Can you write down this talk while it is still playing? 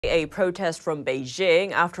A protest from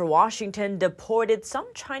Beijing after Washington deported some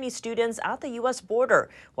Chinese students at the U.S. border.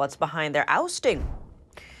 What's behind their ousting?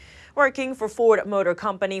 Working for Ford Motor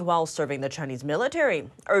Company while serving the Chinese military.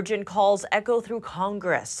 Urgent calls echo through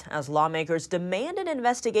Congress as lawmakers demand an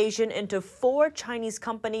investigation into 4 Chinese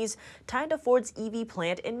companies tied to Ford's EV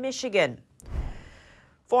plant in Michigan.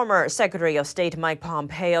 Former Secretary of State Mike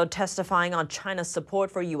Pompeo testifying on China's support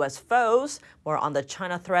for U.S. foes. More on the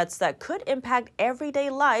China threats that could impact everyday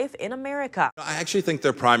life in America. I actually think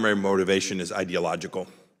their primary motivation is ideological.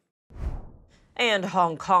 And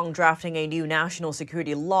Hong Kong drafting a new national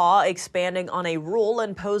security law expanding on a rule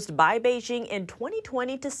imposed by Beijing in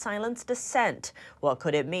 2020 to silence dissent. What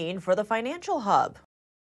could it mean for the financial hub?